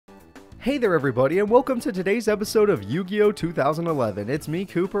Hey there everybody, and welcome to today's episode of Yu-Gi-Oh! 2011. It's me,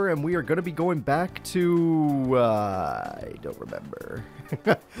 Cooper, and we are going to be going back to... I don't remember.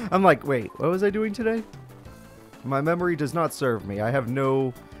 I'm like, wait, what was I doing today? My memory does not serve me. I have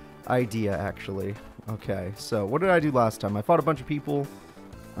no idea, actually. Okay, so what did I do last time? I fought a bunch of people.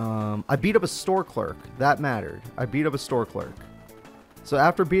 I beat up a store clerk. That mattered. I beat up a store clerk. So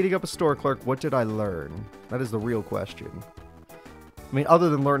after beating up a store clerk, what did I learn? That is the real question. I mean, other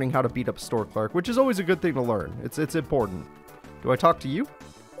than learning how to beat up a store clerk, which is always a good thing to learn. It's important. Do I talk to you?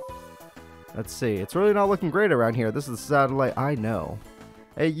 Let's see. It's really not looking great around here. This is the satellite. I know.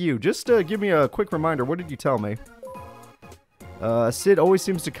 Hey, you. Just give me a quick reminder. What did you tell me? Sid always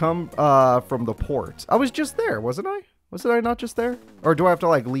seems to come from the port. I was just there, wasn't I? Wasn't I not just there? Or do I have to,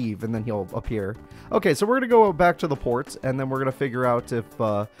 like, leave and then he'll appear? Okay, so we're going to go back to the port, and then we're going to figure out if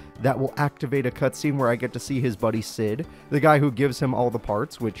that will activate a cutscene where I get to see his buddy Sid, the guy who gives him all the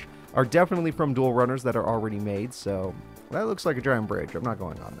parts, which are definitely from dual runners that are already made, so that looks like a giant bridge. I'm not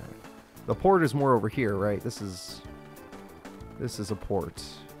going on that. The port is more over here, right? This is a port.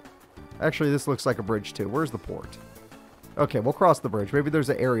 Actually, this looks like a bridge, too. Where's the port? Okay, we'll cross the bridge. Maybe there's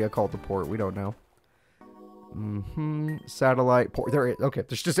an area called the port. We don't know. Satellite port. There it is. Okay,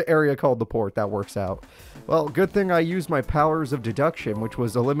 there's just an area called the port. That works out. Well, good thing I used my powers of deduction, which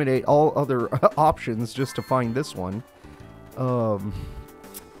was eliminate all other options just to find this one. Ooh,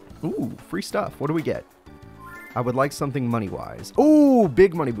 free stuff. What do we get? I would like something money-wise. Ooh,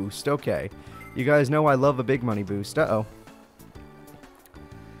 big money boost. Okay. You guys know I love a big money boost. Uh-oh.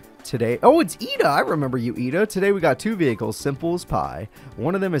 Today, oh, it's Ida. I remember you, Ida. Today we got two vehicles, simple as pie.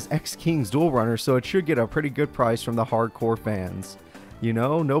 One of them is X-King's dual runner, so it should get a pretty good price from the hardcore fans. You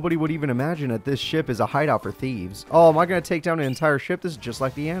know, nobody would even imagine that this ship is a hideout for thieves. Oh, am I going to take down an entire ship? This is just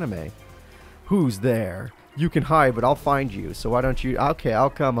like the anime. Who's there? You can hide, but I'll find you, so why don't you... Okay, I'll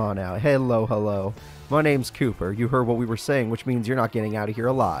come on out. Hello, hello. My name's Cooper. You heard what we were saying, which means you're not getting out of here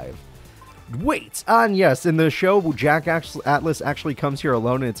alive. Wait, and yes, in the show, Jack Atlas actually comes here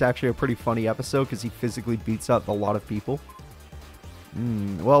alone, and it's actually a pretty funny episode because he physically beats up a lot of people.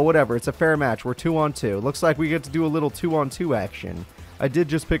 Well, whatever. It's a fair match. We're 2-on-2. Looks like we get to do a little 2-on-2 action. I did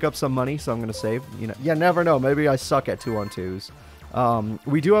just pick up some money, so I'm going to save. You know, yeah, never know. Maybe I suck at 2-on-2s.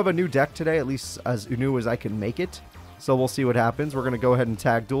 We do have a new deck today, at least as new as I can make it. So we'll see what happens. We're going to go ahead and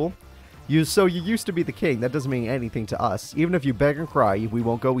tag duel. So you used to be the king. That doesn't mean anything to us. Even if you beg and cry, we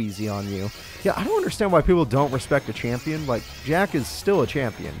won't go easy on you. Yeah, I don't understand why people don't respect a champion. Like, Jack is still a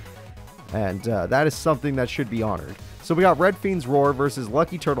champion. And that is something that should be honored. So we got Red Fiend's Roar versus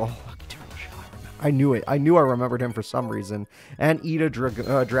Lucky Turtle. Oh, Lucky Turtle Shell. I knew it. I knew I remembered him for some reason. And Ida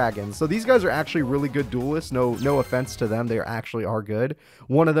Dragon. So these guys are actually really good duelists. No offense to them. They actually are good.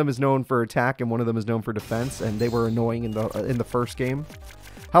 One of them is known for attack and one of them is known for defense. And they were annoying in the first game.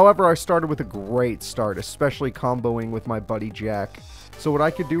 However, I started with a great start, especially comboing with my buddy Jack. So what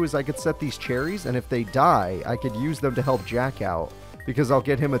I could do is I could set these cherries, and if they die, I could use them to help Jack out. Because I'll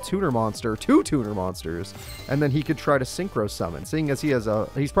get him a tuner monster, 2 tuner monsters, and then he could try to synchro summon. Seeing as he's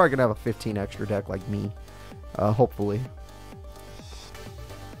probably going to have a 15 extra deck like me. Hopefully.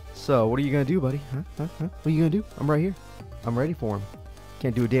 So, what are you going to do, buddy? Huh? What are you going to do? I'm right here. I'm ready for him.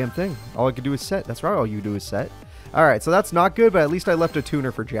 Can't do a damn thing. All I can do is set. That's right, all you do is set. Alright, so that's not good, but at least I left a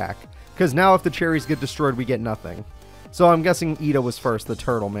tuner for Jack. Because now if the cherries get destroyed, we get nothing. So I'm guessing Ida was first, the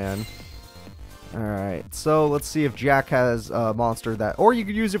turtle man. Alright, so let's see if Jack has a monster that... Or you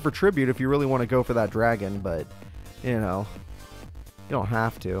could use it for tribute if you really want to go for that dragon, but, you know, you don't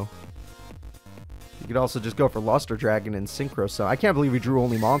have to. You could also just go for Luster Dragon and Synchro Summon. I can't believe he drew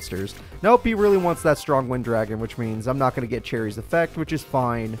only monsters. Nope, he really wants that Strong Wind Dragon, which means I'm not going to get Cherry's effect, which is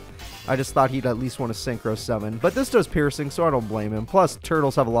fine. I just thought he'd at least want to Synchro Summon. But this does piercing, so I don't blame him. Plus,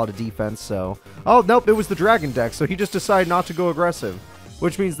 turtles have a lot of defense, so... Oh, nope, it was the dragon deck, so he just decided not to go aggressive.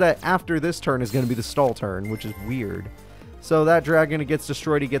 Which means that after this turn is going to be the stall turn, which is weird. So that dragon gets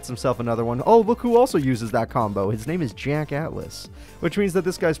destroyed, he gets himself another one. Oh, look who also uses that combo. His name is Jack Atlas. Which means that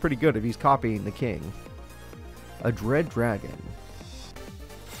this guy's pretty good if he's copying the king. A Dread Dragon.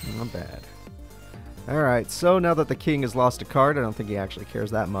 Not bad. Alright, so now that the king has lost a card, I don't think he actually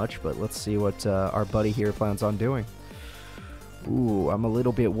cares that much, but let's see what our buddy here plans on doing. Ooh, I'm a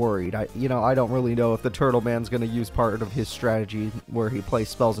little bit worried. I don't really know if the Turtle Man's going to use part of his strategy where he plays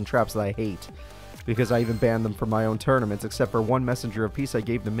spells and traps that I hate. Because I even banned them from my own tournaments, except for one Messenger of Peace I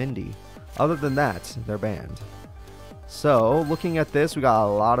gave to Mindy. Other than that, they're banned. So, looking at this, we got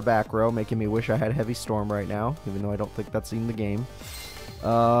a lot of back row, making me wish I had Heavy Storm right now, even though I don't think that's in the game.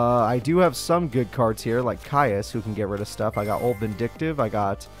 I do have some good cards here, like Caius, who can get rid of stuff. I got Old Vindictive, I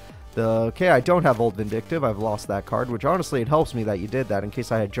got Okay, I don't have Old Vindictive. I've lost that card, which honestly, it helps me that you did that in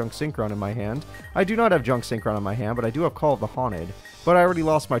case I had Junk Synchron in my hand. I do not have Junk Synchron in my hand, but I do have Call of the Haunted. But I already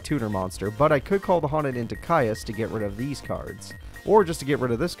lost my tutor monster. But I could Call the Haunted into Caius to get rid of these cards. Or just to get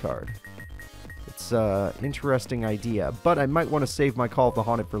rid of this card. It's an interesting idea. But I might want to save my Call of the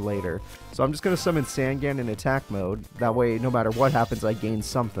Haunted for later. So I'm just going to summon Sangan in attack mode. That way, no matter what happens, I gain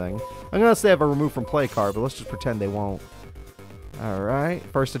something. Unless they have a remove from play card, but let's just pretend they won't. Alright,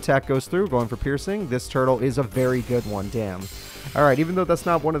 first attack goes through, going for piercing. This turtle is a very good one, damn. Alright, even though that's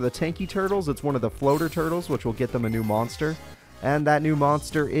not one of the tanky turtles, it's one of the floater turtles, which will get them a new monster. And that new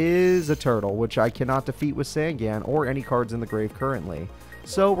monster is a turtle, which I cannot defeat with Sangan or any cards in the grave currently.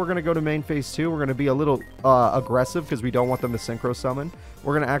 So we're going to go to main phase 2. We're going to be a little aggressive because we don't want them to synchro summon.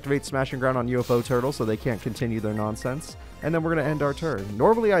 We're going to activate Smashing Ground on UFO Turtle so they can't continue their nonsense. And then we're going to end our turn.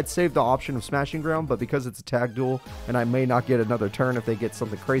 Normally I'd save the option of Smashing Ground, but because it's a tag duel and I may not get another turn if they get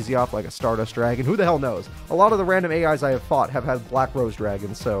something crazy off like a Stardust Dragon, who the hell knows? A lot of the random AIs I have fought have had Black Rose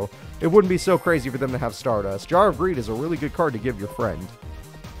Dragons, so it wouldn't be so crazy for them to have Stardust. Jar of Greed is a really good card to give your friend.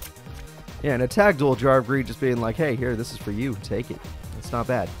 Yeah, in a tag duel, Jar of Greed just being like, hey, here, this is for you, take it. It's not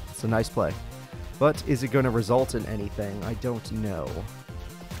bad. It's a nice play. But is it going to result in anything? I don't know.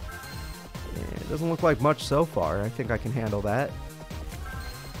 It doesn't look like much so far. I think I can handle that.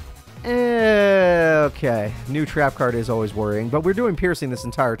 Okay. New trap card is always worrying, but we're doing piercing this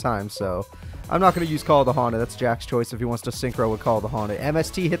entire time, so I'm not going to use Call of the Haunted. That's Jack's choice if he wants to synchro with Call of the Haunted.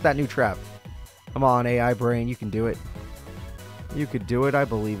 MST, hit that new trap. Come on, AI Brain. You can do it. You could do it. I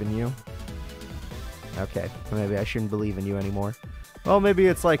believe in you. Okay. Maybe I shouldn't believe in you anymore. Well, maybe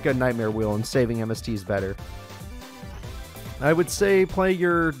it's like a Nightmare Wheel and saving MST is better. I would say play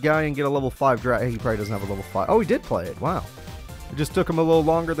your guy and get a level 5 dragon. He probably doesn't have a level 5. Oh, he did play it. Wow. It just took him a little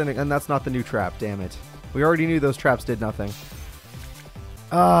longer than it, and that's not the new trap. Damn it. We already knew those traps did nothing.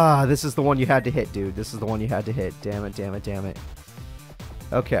 Ah, this is the one you had to hit, dude. This is the one you had to hit. Damn it, damn it, damn it.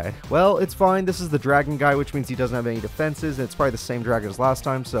 Okay. Well, it's fine. This is the dragon guy, which means he doesn't have any defenses, and it's probably the same dragon as last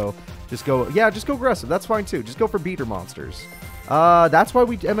time, so just go... Yeah, just go aggressive. That's fine, too. Just go for beater monsters. That's why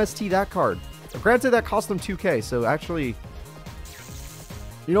we MST that card. Granted, that cost them 2k, so actually...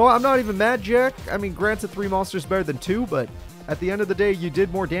 You know what? I'm not even mad, Jack. I mean, granted, 3 monsters better than 2, but at the end of the day, you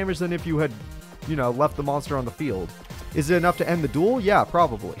did more damage than if you had, you know, left the monster on the field. Is it enough to end the duel? Yeah,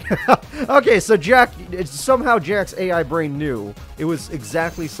 probably. Okay, so Jack... Somehow Jack's AI brain knew it was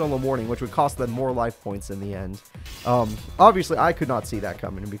exactly Solo Morning, which would cost them more life points in the end. Obviously, I could not see that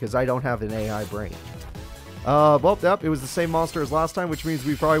coming because I don't have an AI brain. Well, yep, it was the same monster as last time, which means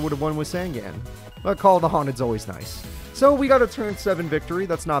we probably would have won with Sangan. But Call of the Haunted's always nice. So we got a turn 7 victory.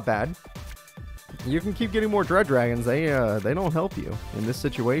 That's not bad. You can keep getting more Dread Dragons. They don't help you in this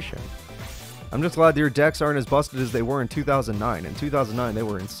situation. I'm just glad that your decks aren't as busted as they were in 2009. In 2009, they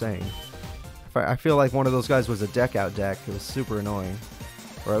were insane. I feel like one of those guys was a deck out deck. It was super annoying.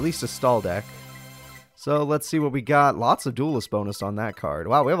 Or at least a stall deck. So let's see what we got. Lots of duelist bonus on that card.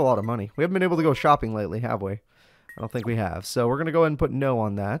 Wow, we have a lot of money. We haven't been able to go shopping lately, have we? I don't think we have. So we're going to go ahead and put no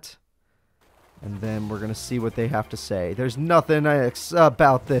on that. And then we're going to see what they have to say. There's nothing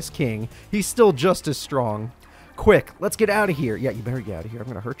about this king. He's still just as strong. Quick, let's get out of here. Yeah, you better get out of here. I'm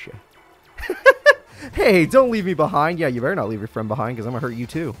going to hurt you. Hey, don't leave me behind. Yeah, you better not leave your friend behind because I'm going to hurt you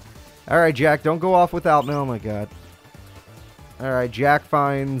too. Alright, Jack, don't go off without me. Oh my god. Alright, Jack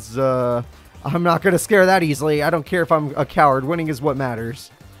finds... I'm not going to scare that easily. I don't care if I'm a coward. Winning is what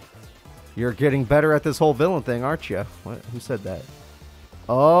matters. You're getting better at this whole villain thing, aren't you? What? Who said that?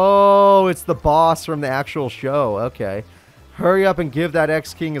 Oh, it's the boss from the actual show. Okay. Hurry up and give that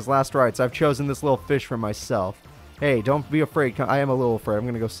ex-king his last rites. I've chosen this little fish for myself. Hey, don't be afraid. I am a little afraid. I'm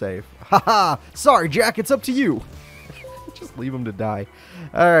going to go save. Haha! Sorry, Jack. It's up to you. Just leave him to die.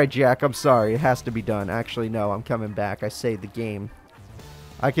 Alright, Jack. I'm sorry. It has to be done. Actually, no. I'm coming back. I saved the game.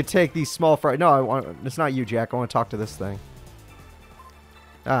 I could take these small fry... No, it's not you, Jack. I want to talk to this thing.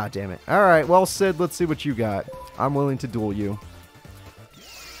 Ah, damn it. Alright, well, Sid, let's see what you got. I'm willing to duel you.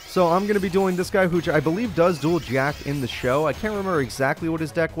 So I'm going to be dueling this guy, who I believe does duel Jack in the show. I can't remember exactly what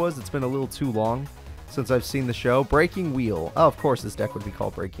his deck was. It's been a little too long since I've seen the show. Breaking Wheel. Oh, of course this deck would be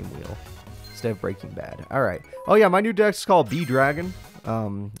called Breaking Wheel instead of Breaking Bad. Alright. Oh, yeah, my new deck's called B-Dragon.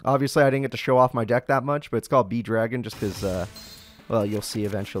 Obviously, I didn't get to show off my deck that much, but it's called B-Dragon just because... well, you'll see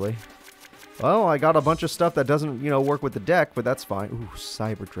eventually. Well, I got a bunch of stuff that doesn't, you know, work with the deck, but that's fine. Ooh,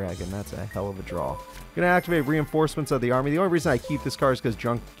 Cyber Dragon. That's a hell of a draw. Gonna activate Reinforcements of the Army. The only reason I keep this card is because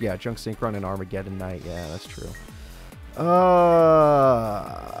Junk Synchron and Armageddon Knight. Yeah, that's true. I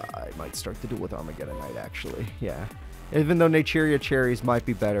might start the duel with Armageddon Knight, actually. Yeah. Even though Naturia Cherries might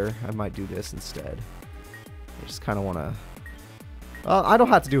be better, I might do this instead. I just kind of want to I don't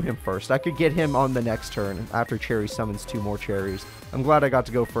have to do him first. I could get him on the next turn after Cherry summons 2 more cherries. I'm glad I got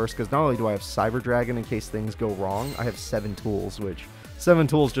to go first, because not only do I have Cyber Dragon in case things go wrong, I have 7 tools, which 7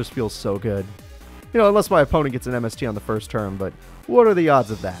 tools just feels so good. You know, unless my opponent gets an MST on the first turn, but what are the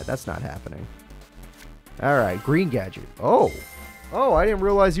odds of that? That's not happening. Alright, Green Gadget. Oh, I didn't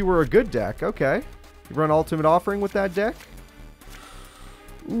realize you were a good deck. Okay. You run Ultimate Offering with that deck?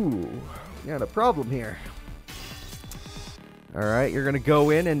 Ooh, you got a problem here. Alright, you're going to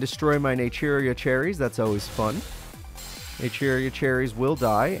go in and destroy my Naturia cherries. That's always fun. Naturia cherries will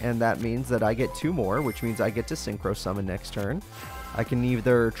die, and that means that I get 2 more, which means I get to Synchro Summon next turn. I can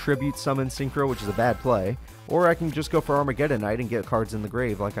either Tribute Summon Synchro, which is a bad play, or I can just go for Armageddon Knight and get cards in the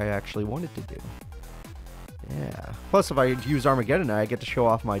grave like I actually wanted to do. Yeah. Plus, if I use Armageddon Knight, I get to show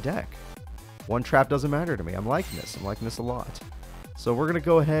off my deck. 1 trap doesn't matter to me. I'm liking this. I'm liking this a lot. So we're going to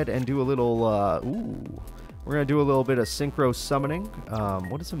go ahead and do a little, we're going to do a little bit of Synchro Summoning.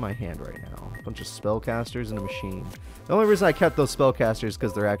 What is in my hand right now? A bunch of Spellcasters and a Machine. The only reason I kept those Spellcasters is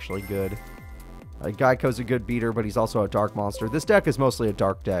because they're actually good. Geico's a good beater, but he's also a Dark Monster. This deck is mostly a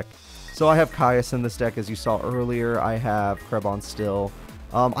Dark deck. So I have Caius in this deck, as you saw earlier. I have Krebon Still.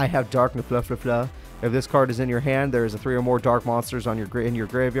 I have Dark Nefleflefla. If this card is in your hand, there's a 3 or more Dark Monsters on in your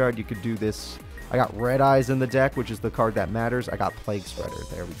graveyard. You could do this. I got Red Eyes in the deck, which is the card that matters. I got Plague Spreader.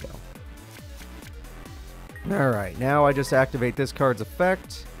 There we go. Alright, now I just activate this card's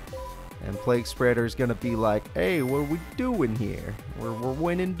effect. And Plague Spreader is going to be like, hey, what are we doing here? We're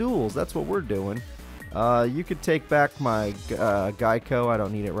winning duels. That's what we're doing. You could take back my Geico. I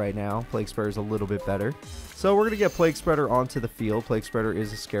don't need it right now. Plague Spreader is a little bit better. So we're going to get Plague Spreader onto the field. Plague Spreader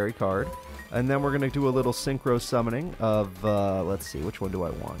is a scary card. And then we're going to do a little Synchro Summoning of, let's see, which one do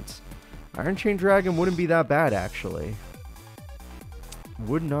I want? Iron Chain Dragon wouldn't be that bad, actually.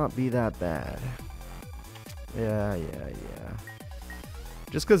 Would not be that bad. Yeah.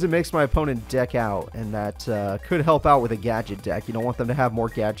 Just because it makes my opponent deck out, and that could help out with a gadget deck. You don't want them to have more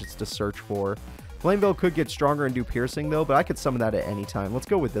gadgets to search for. Flameville could get stronger and do piercing, though, but I could summon that at any time. Let's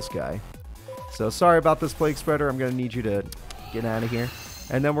go with this guy. So, sorry about this Plague Spreader. I'm going to need you to get out of here.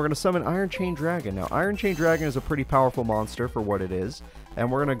 And then we're going to summon Iron Chain Dragon. Now, Iron Chain Dragon is a pretty powerful monster for what it is. And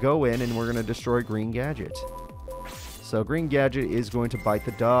we're going to go in and we're going to destroy Green Gadget. So, Green Gadget is going to bite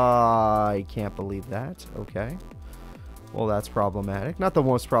the die. Can't believe that. Okay. Well, that's problematic. Not the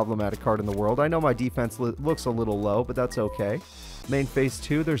most problematic card in the world. I know my defense looks a little low, but that's okay. Main phase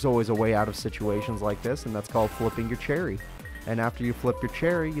 2, there's always a way out of situations like this, and that's called flipping your cherry. And after you flip your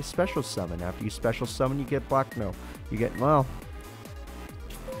cherry, you special summon. After you special summon, you get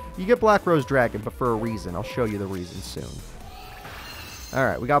you get Black Rose Dragon, but for a reason. I'll show you the reason soon.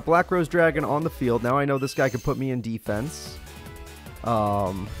 Alright, we got Black Rose Dragon on the field. Now I know this guy could put me in defense.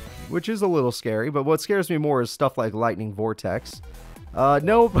 Which is a little scary, but what scares me more is stuff like Lightning Vortex.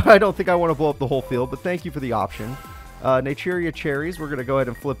 No, I don't think I want to blow up the whole field, but thank you for the option. Naturia Cherries, we're going to go ahead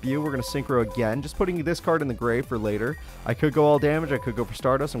and flip you. We're going to Synchro again, just putting this card in the grave for later. I could go all damage, I could go for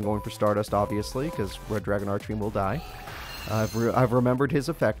Stardust. I'm going for Stardust, obviously, because Red Dragon Archfiend will die. I've remembered his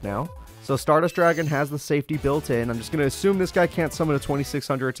effect now. So Stardust Dragon has the safety built in. I'm just going to assume this guy can't summon a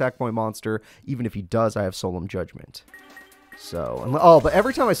 2600 attack point monster. Even if he does, I have Solemn Judgment. So, but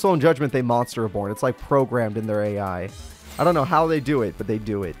every time I Solemn Judgment, they Monster Reborn. It's like programmed in their AI. I don't know how they do it, but they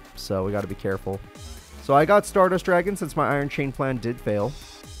do it. So we got to be careful. So I got Stardust Dragon since my Iron Chain plan did fail.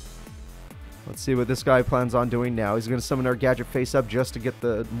 Let's see what this guy plans on doing now. He's going to summon our Gadget face up just to get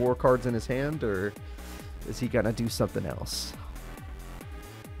the more cards in his hand, or is he going to do something else?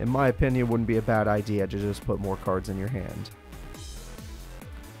 In my opinion, it wouldn't be a bad idea to just put more cards in your hand.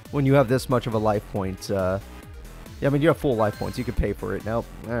 When you have this much of a life point, yeah, I mean, you have full life points. You could pay for it. Nope.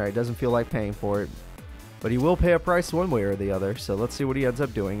 Alright, doesn't feel like paying for it. But he will pay a price one way or the other. So let's see what he ends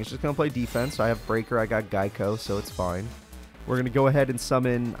up doing. He's just going to play defense. I have Breaker. I got Geico, so it's fine. We're going to go ahead and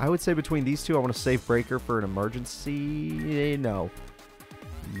summon... I would say between these two, I want to save Breaker for an emergency. No.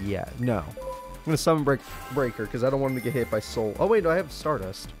 Yeah, no. I'm going to summon Breaker because I don't want him to get hit by Soul. Oh, wait, I have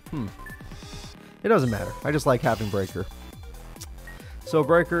Stardust. It doesn't matter. I just like having Breaker. So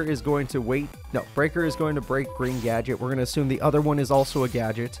Breaker is going to wait. No, Breaker is going to break Green Gadget. We're going to assume the other one is also a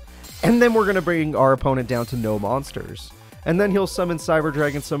gadget. And then we're going to bring our opponent down to no monsters. And then he'll summon Cyber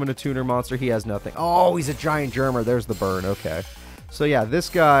Dragon, summon a tuner monster. He has nothing. Oh, he's a giant Germer. There's the burn. Okay. So yeah, this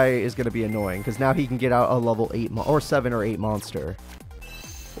guy is going to be annoying because now he can get out a level 8 or 7 or 8 monster.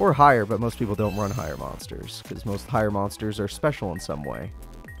 Or higher, but most people don't run higher monsters because most higher monsters are special in some way.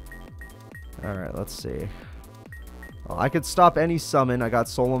 Alright, let's see. Well, I could stop any summon. I got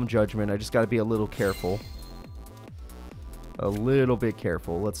Solemn Judgment. I just got to be a little careful. A little bit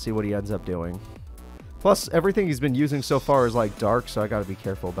careful. Let's see what he ends up doing. Plus, everything he's been using so far is like dark, so I gotta be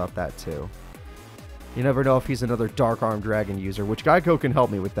careful about that too. You never know if he's another Dark Arm Dragon user, which Yugioh can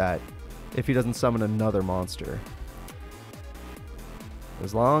help me with that if he doesn't summon another monster.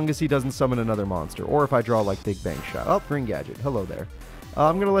 As long as he doesn't summon another monster, or if I draw like Big Bang Shot. Oh, Green Gadget. Hello there.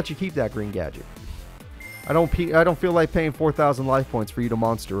 I'm gonna let you keep that Green Gadget. I don't feel like paying 4,000 life points for you to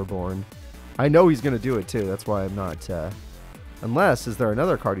Monster Reborn. I know he's gonna do it too. That's why I'm not. Unless, is there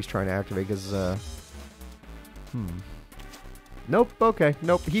another card he's trying to activate? Because Nope. Okay.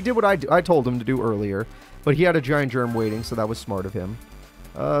 Nope. He did what I told him to do earlier, but he had a Giant Germ waiting, so that was smart of him.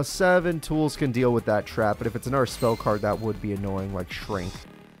 7 tools can deal with that trap, but if it's another spell card, that would be annoying, like Shrink.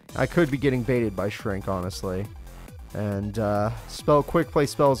 I could be getting baited by Shrink, honestly. And quick play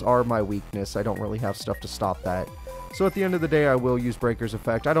spells are my weakness. I don't really have stuff to stop that. So at the end of the day, I will use Breaker's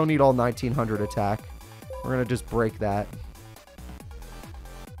Effect. I don't need all 1900 attack. We're going to just break that.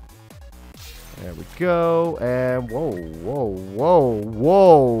 There we go. And whoa.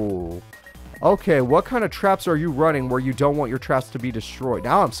 Okay, what kind of traps are you running where you don't want your traps to be destroyed?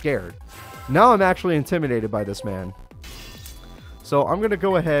 Now I'm scared. Now I'm actually intimidated by this man. So I'm going to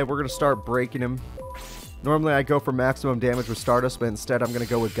go ahead. We're going to start breaking him. Normally I go for maximum damage with Stardust, but instead I'm going to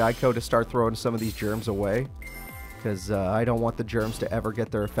go with Yugioh to start throwing some of these germs away. Because I don't want the germs to ever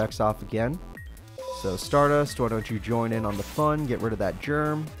get their effects off again. So Stardust, why don't you join in on the fun, get rid of that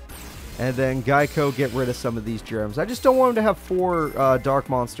germ. And then Yugioh, get rid of some of these germs. I just don't want him to have 4 dark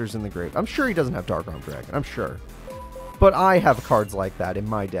monsters in the grave. I'm sure he doesn't have Dark Arm Dragon. I'm sure. But I have cards like that in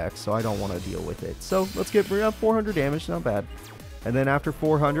my deck, so I don't want to deal with it. So let's get rid of 400 damage. Not bad. And then after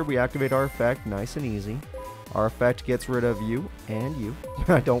 400, we activate our effect. Nice and easy. Our effect gets rid of you and you.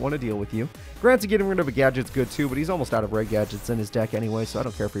 I don't want to deal with you. Granted, getting rid of a gadget's good too, but he's almost out of red gadgets in his deck anyway, so I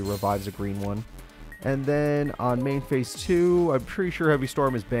don't care if he revives a green one. And then on main phase 2, I'm pretty sure Heavy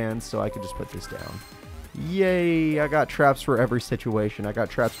Storm is banned, so I can just put this down. Yay! I got traps for every situation. I got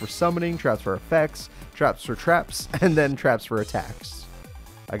traps for summoning, traps for effects, traps for traps, and then traps for attacks.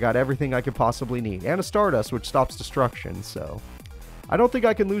 I got everything I could possibly need. And a Stardust, which stops destruction, so... I don't think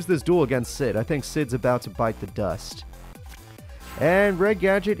I can lose this duel against Sid. I think Sid's about to bite the dust. And Red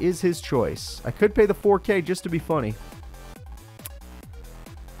Gadget is his choice. I could pay the 4K just to be funny.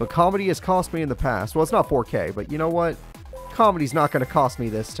 But comedy has cost me in the past. Well, it's not 4K, but you know what? Comedy's not going to cost me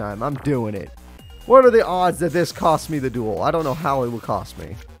this time. I'm doing it. What are the odds that this costs me the duel? I don't know how it would cost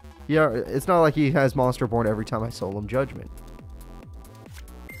me. Yeah, it's not like he has Monster Born every time I Solemn Judgment.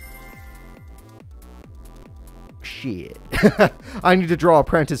 Shit. I need to draw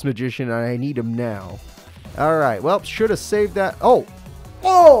Apprentice Magician, and I need him now. Alright, well, should have saved that. Oh!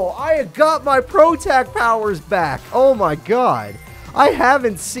 Oh! I had got my Protag powers back! Oh my god! I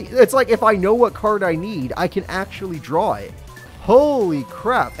haven't seen... It's like if I know what card I need, I can actually draw it. Holy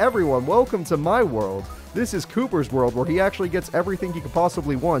crap. Everyone, welcome to my world. This is Cooper's world, where he actually gets everything he could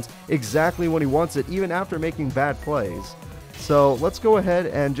possibly want, exactly when he wants it, even after making bad plays. So, let's go ahead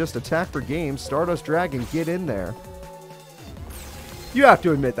and just attack for game. Stardust Dragon, get in there. You have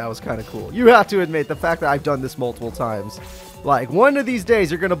to admit that was kind of cool. You have to admit the fact that I've done this multiple times. Like, one of these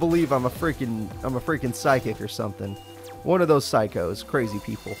days, you're going to believe I'm a freaking psychic or something. One of those psychos. Crazy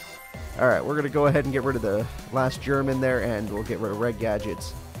people. Alright, we're going to go ahead and get rid of the last germ in there, and we'll get rid of red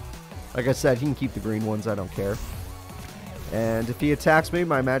gadgets. Like I said, he can keep the green ones, I don't care. And if he attacks me,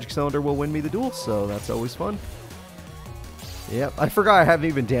 my magic cylinder will win me the duel, so that's always fun. Yep, I forgot I haven't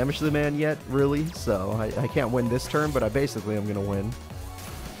even damaged the man yet, really, so I can't win this turn, but I basically am going to win.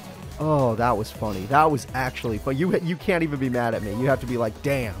 Oh, that was funny. That was actually fun. You can't even be mad at me. You have to be like,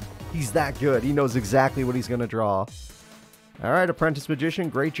 damn, he's that good. He knows exactly what he's going to draw. Alright, Apprentice Magician,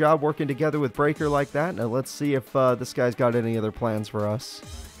 great job working together with Breaker like that. Now let's see if this guy's got any other plans for us.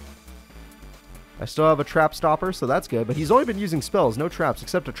 I still have a Trap Stopper, so that's good, but he's only been using spells, no traps,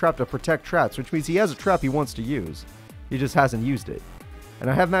 except a trap to protect traps, which means he has a trap he wants to use. He just hasn't used it. And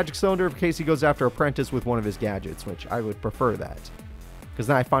I have Magic Cylinder in case he goes after Apprentice with one of his gadgets, which I would prefer that. Because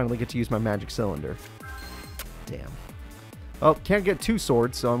then I finally get to use my Magic Cylinder. Damn. Oh, can't get 2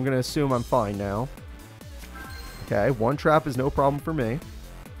 swords, so I'm going to assume I'm fine now. Okay, 1 trap is no problem for me.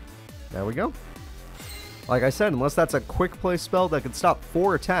 There we go. Like I said, unless that's a quick play spell that can stop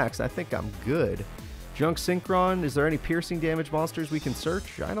 4 attacks, I think I'm good. Junk Synchron, is there any piercing damage monsters we can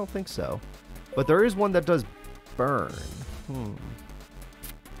search? I don't think so. But there is one that does burn.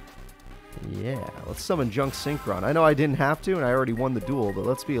 Yeah, let's summon Junk Synchron. I know I didn't have to, and I already won the duel, but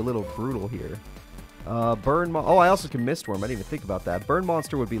let's be a little brutal here. Oh, I also can Mistworm. I didn't even think about that. Burn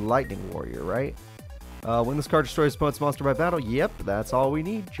monster would be Lightning Warrior, right? When this card destroys opponent's monster by battle, yep, that's all we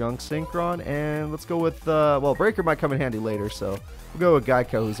need. Junk Synchron, and let's go with, well, Breaker might come in handy later, so we'll go with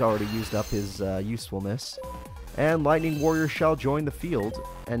Geico, who's already used up his usefulness. And Lightning Warrior shall join the field.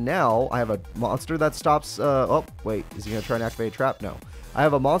 And now I have a monster that stops, oh, wait, is he going to try and activate a trap? No. I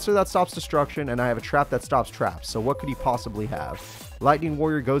have a monster that stops destruction, and I have a trap that stops traps. So what could he possibly have? Lightning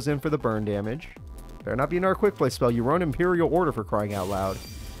Warrior goes in for the burn damage. Better not be another quick play spell. You run Imperial Order for crying out loud.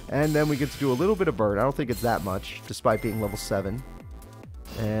 And then we get to do a little bit of burn. I don't think it's that much, despite being level 7.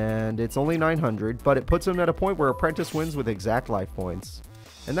 And it's only 900, but it puts him at a point where Apprentice wins with exact life points.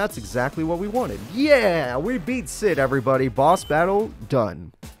 And that's exactly what we wanted. Yeah, we beat Sid, everybody. Boss battle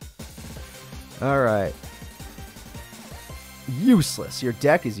done. Alright. Useless. Your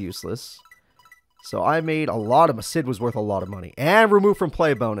deck is useless. So I made a lot of... Sid was worth a lot of money. And remove from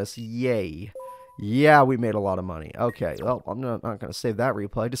play bonus. Yay. Yeah, we made a lot of money. Okay, well, I'm not going to save that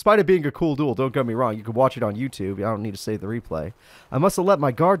replay. Despite it being a cool duel, don't get me wrong, you can watch it on YouTube. I don't need to save the replay. I must have let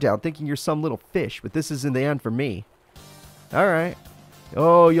my guard down thinking you're some little fish, but this is in the end for me. Alright.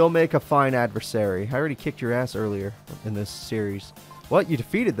 Oh, you'll make a fine adversary. I already kicked your ass earlier in this series. What? You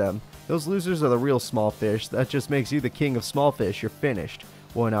defeated them? Those losers are the real small fish. That just makes you the king of small fish. You're finished.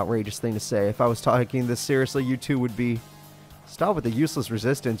 What an outrageous thing to say. If I was taking this seriously, you two would be... Stop with the useless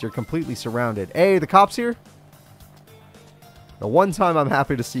resistance. You're completely surrounded. Hey, the cops here? The one time I'm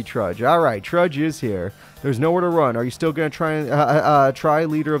happy to see Trudge. Alright, Trudge is here. There's nowhere to run. Are you still going to try and try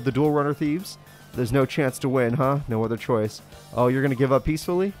leader of the dual runner thieves? There's no chance to win, huh? No other choice. Oh, you're going to give up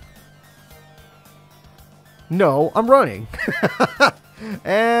peacefully? No, I'm running.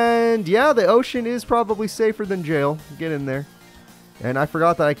 And yeah, the ocean is probably safer than jail. Get in there. And I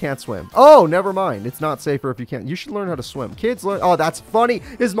forgot that I can't swim. Oh, never mind. It's not safer if you can't. You should learn how to swim. Kids learn. Oh, that's funny.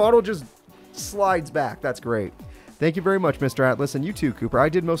 His model just slides back. That's great. Thank you very much, Mr. Atlas. And you too, Cooper. I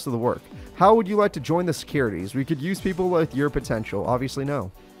did most of the work. How would you like to join the securities? We could use people with your potential. Obviously,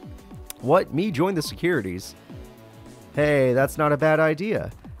 no. What? Me join the securities? Hey, that's not a bad idea.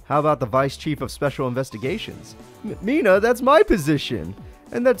 How about the Vice Chief of Special Investigations? Mina, that's my position.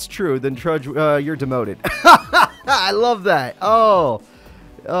 And that's true. Then Trudge, you're demoted. I love that. Oh,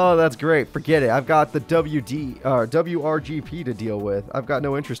 that's great. Forget it. I've got the WRGP to deal with. I've got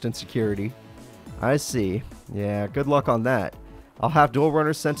no interest in security. I see. Yeah, good luck on that. I'll have dual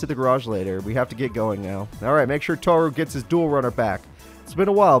runners sent to the garage later. We have to get going now. All right, make sure Toru gets his dual runner back. It's been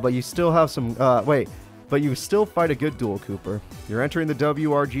a while, but you still have some... but you still fight a good duel, Cooper. You're entering the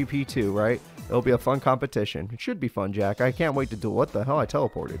WRGP too, right? It'll be a fun competition. It should be fun, Jack. I can't wait to duel. What the hell? I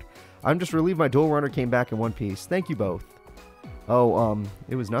teleported. I'm just relieved my dual runner came back in one piece. Thank you both. Oh,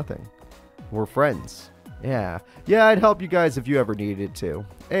 it was nothing. We're friends. Yeah. Yeah, I'd help you guys if you ever needed to.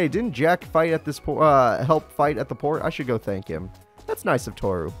 Hey, didn't Jack fight at this help fight at the port? I should go thank him. That's nice of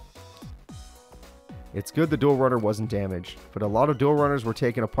Toru. It's good the dual runner wasn't damaged, but a lot of dual runners were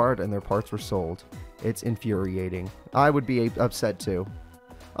taken apart and their parts were sold. It's infuriating. I would be upset too.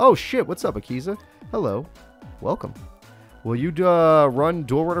 Oh shit, what's up, Akiza? Hello. Welcome. Will you run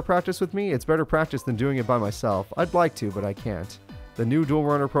dual runner practice with me? It's better practice than doing it by myself. I'd like to, but I can't. The new dual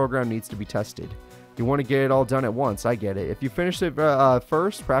runner program needs to be tested. You want to get it all done at once, I get it. If you finish it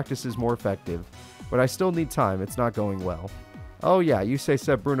first, practice is more effective. But I still need time, it's not going well. Oh yeah, you say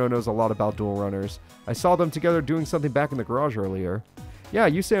Seb Bruno knows a lot about dual runners. I saw them together doing something back in the garage earlier. Yeah,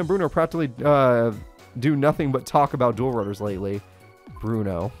 you and Bruno practically do nothing but talk about dual runners lately.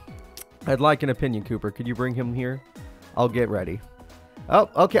 Bruno. I'd like an opinion, Cooper. Could you bring him here? I'll get ready. Oh,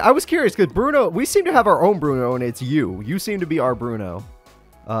 okay. I was curious because Bruno, we seem to have our own Bruno and it's you. You seem to be our Bruno,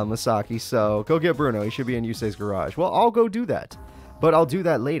 Masaki. So go get Bruno. He should be in Yusei's garage. Well, I'll go do that. But I'll do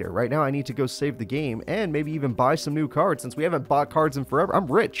that later. Right now, I need to go save the game and maybe even buy some new cards since we haven't bought cards in forever. I'm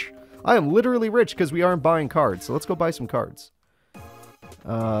rich. I am literally rich because we aren't buying cards. So let's go buy some cards.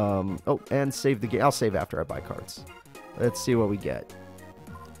 Oh, and save the game. I'll save after I buy cards. Let's see what we get.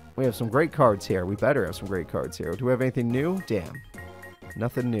 We have some great cards here. We better have some great cards here. Do we have anything new? Damn.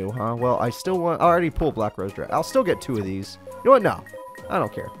 Nothing new, huh? Well, I still want... I already pulled Black Rose Draft. I'll still get 2 of these. You know what? No. I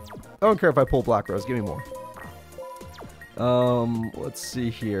don't care. I don't care if I pull Black Rose. Give me more. Let's see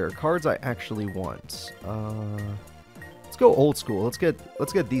here. Cards I actually want. Let's go old school. Let's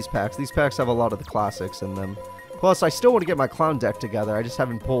get these packs. These packs have a lot of the classics in them. Plus, I still want to get my clown deck together. I just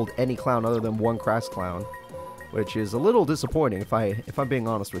haven't pulled any clown other than one crass clown, which is a little disappointing if I'm being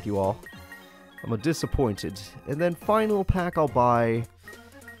honest with you all. I'm disappointed. And then final pack I'll buy,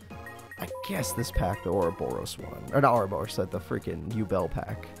 I guess this pack, the Ouroboros one. Or not Ouroboros, the freaking Yubel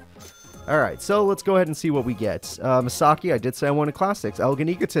pack. Alright, so let's go ahead and see what we get. Masaki, I did say I wanted classics. Elegant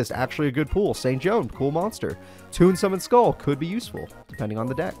Egotist, actually a good pool. St. Joan, cool monster. Toon Summon Skull, could be useful, depending on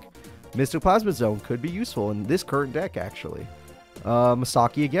the deck. Mystic Plasma Zone could be useful in this current deck, actually.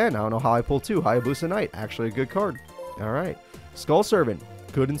 Masaki again. I don't know how I pulled 2. Hayabusa Knight. Actually a good card. All right. Skull Servant.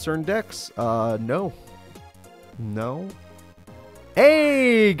 Good in certain decks. No. No.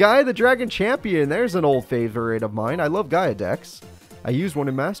 Hey, Gaia the Dragon Champion. There's an old favorite of mine. I love Gaia decks. I used one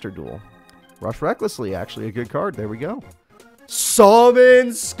in Master Duel. Rush Recklessly. Actually a good card. There we go.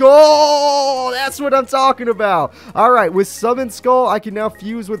 Summon Skull! That's what I'm talking about. Alright, with Summon Skull, I can now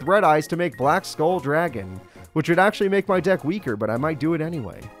fuse with Red Eyes to make Black Skull Dragon, which would actually make my deck weaker, but I might do it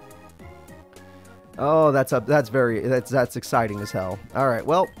anyway. Oh, that's exciting as hell. Alright,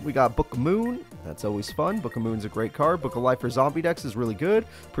 well, we got Book of Moon. That's always fun. Book of Moon's a great card. Book of Life for zombie decks is really good.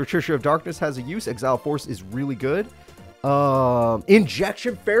 Patricia of Darkness has a use. Exile Force is really good.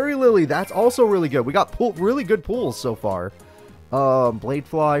 Injection Fairy Lily, that's also really good. We got really good pulls so far.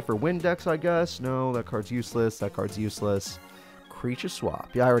 Bladefly for wind decks, I guess. No, that card's useless. That card's useless. Creature Swap.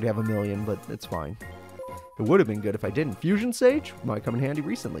 Yeah, I already have a million, but it's fine. It would have been good if I didn't. Fusion Sage might come in handy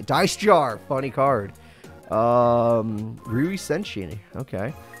recently. Dice Jar, funny card. Rui Senshi.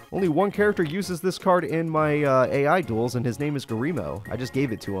 Okay. Only one character uses this card in my AI duels, and his name is Garimo. I just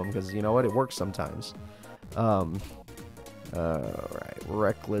gave it to him because, you know what, it works sometimes. Alright.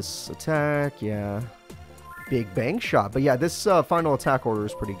 Reckless Attack, yeah. Big Bang Shot. But yeah, this final attack order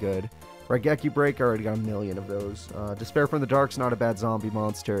is pretty good. Raigeki Break, I already got a million of those. Despair from the Dark's not a bad zombie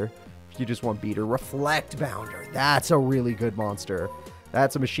monster. If you just want beater. Reflect Bounder. That's a really good monster.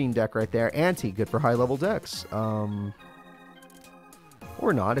 That's a machine deck right there. Anti, good for high-level decks. Or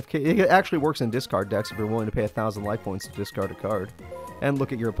not. It actually works in discard decks if you're willing to pay 1,000 life points to discard a card. And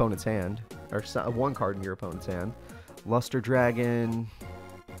look at your opponent's hand. Or one card in your opponent's hand. Luster Dragon...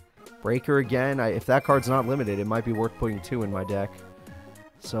 Breaker again. If that card's not limited, it might be worth putting 2 in my deck.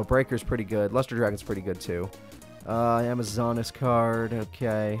 So Breaker's pretty good. Luster Dragon's pretty good too. Amazonas card.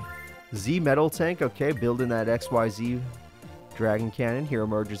 Okay. Z Metal Tank. Okay. Building that XYZ Dragon Cannon. Hero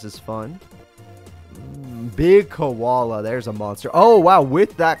Merges is fun. Big Koala. There's a monster. Oh, wow.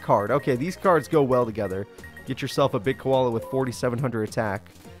 With that card. Okay. These cards go well together. Get yourself a Big Koala with 4,700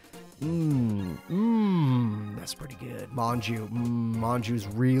 attack. That's pretty good. Manju. Manju's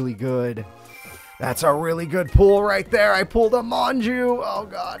really good. That's a really good pull right there. I pulled a Manju. Oh,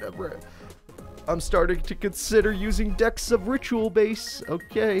 God. I'm starting to consider using decks of Ritual Base.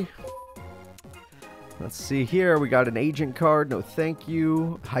 Okay. Let's see here. We got an Agent card. No, thank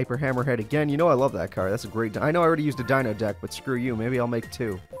you. Hyper Hammerhead again. You know I love that card. That's a great... I know I already used a Dino deck, but screw you. Maybe I'll make 2.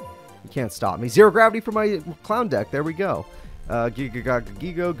 You can't stop me. Zero Gravity for my Clown deck. There we go.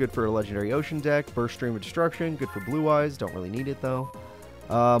 Yugioh, good for a Legendary Ocean deck. Burst Stream of Destruction, good for Blue Eyes. Don't really need it, though.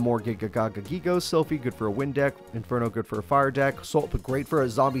 More Yugioh. Sylphie, good for a Wind deck. Inferno, good for a Fire deck. Salt, great for a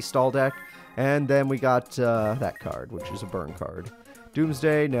Zombie Stall deck. And then we got that card, which is a Burn card.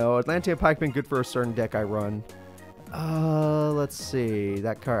 Doomsday, no. Atlantean Pikeman, good for a certain deck I run. Let's see.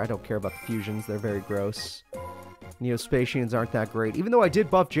 That card, I don't care about the fusions. They're very gross. Neospatians aren't that great. Even though I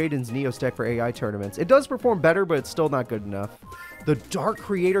did buff Jaden's Neos deck for AI tournaments. It does perform better, but it's still not good enough. The Dark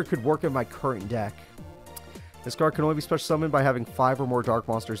Creator could work in my current deck. This card can only be special summoned by having 5 or more Dark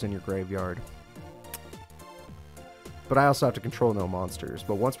Monsters in your graveyard. But I also have to control no monsters.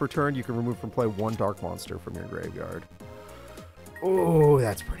 But once per turn, you can remove from play 1 Dark Monster from your graveyard. Oh,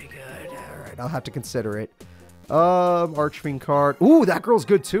 that's pretty good. Alright, I'll have to consider it. Archfiend card. Ooh, that girl's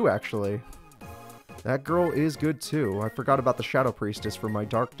good too, actually. That girl is good too. I forgot about the Shadow Priestess for my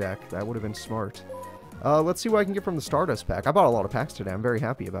Dark deck. That would have been smart. Let's see what I can get from the Stardust pack. I bought a lot of packs today. I'm very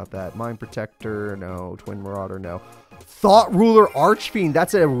happy about that. Mind Protector, no. Twin Marauder, no. Thought Ruler Archfiend.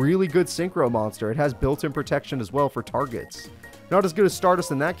 That's a really good Synchro monster. It has built-in protection as well for targets. Not as good as Stardust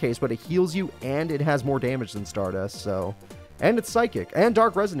in that case, but it heals you and it has more damage than Stardust, so... And it's Psychic. And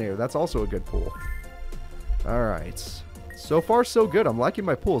Dark Resonator. That's also a good pull. Alright. So far, so good. I'm liking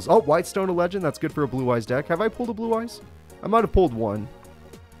my pulls. Oh, Whitestone of Legend. That's good for a Blue Eyes deck. Have I pulled a Blue Eyes? I might have pulled one.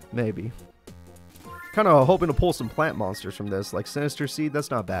 Maybe. Kind of hoping to pull some plant monsters from this. Like Sinister Seed. That's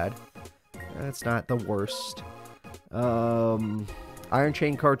not bad. That's not the worst. Iron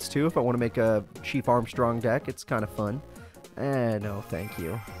Chain cards, too, if I want to make a Chief Armstrong deck. It's kind of fun. No, thank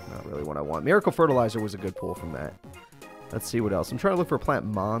you. Not really what I want. Miracle Fertilizer was a good pull from that. Let's see what else. I'm trying to look for plant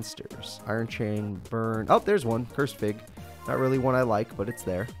monsters. Iron Chain, Burn. Oh, there's one. Cursed Fig. Not really one I like, but it's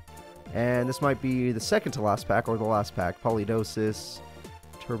there. And this might be the second to last pack or the last pack. Polydosis,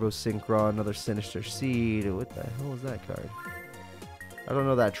 Turbo Synchron, another Sinister Seed. What the hell is that card? I don't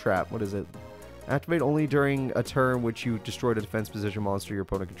know that trap. What is it? Activate only during a turn which you destroyed a defense position monster your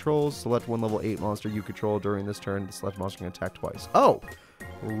opponent controls. Select one level 8 monster you control during this turn. The select monster can attack twice. Oh!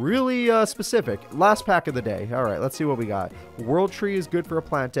 Really specific. Last pack of the day. Alright, let's see what we got. World Tree is good for a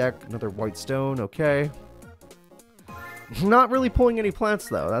plant deck. Another white stone. Okay. Not really pulling any plants,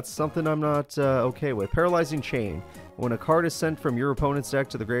 though. That's something I'm not okay with. Paralyzing Chain. When a card is sent from your opponent's deck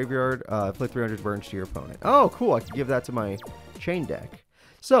to the graveyard, inflict 300 burns to your opponent. Oh, cool. I can give that to my Chain deck.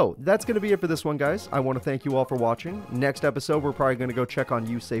 So, that's going to be it for this one, guys. I want to thank you all for watching. Next episode, we're probably going to go check on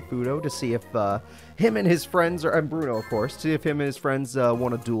Yusei Fudo to see if him and his friends, and Bruno, of course, to see if him and his friends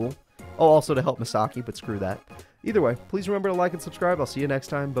want a duel. Oh, also to help Misaki, but screw that. Either way, please remember to like and subscribe. I'll see you next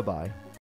time. Bye-bye.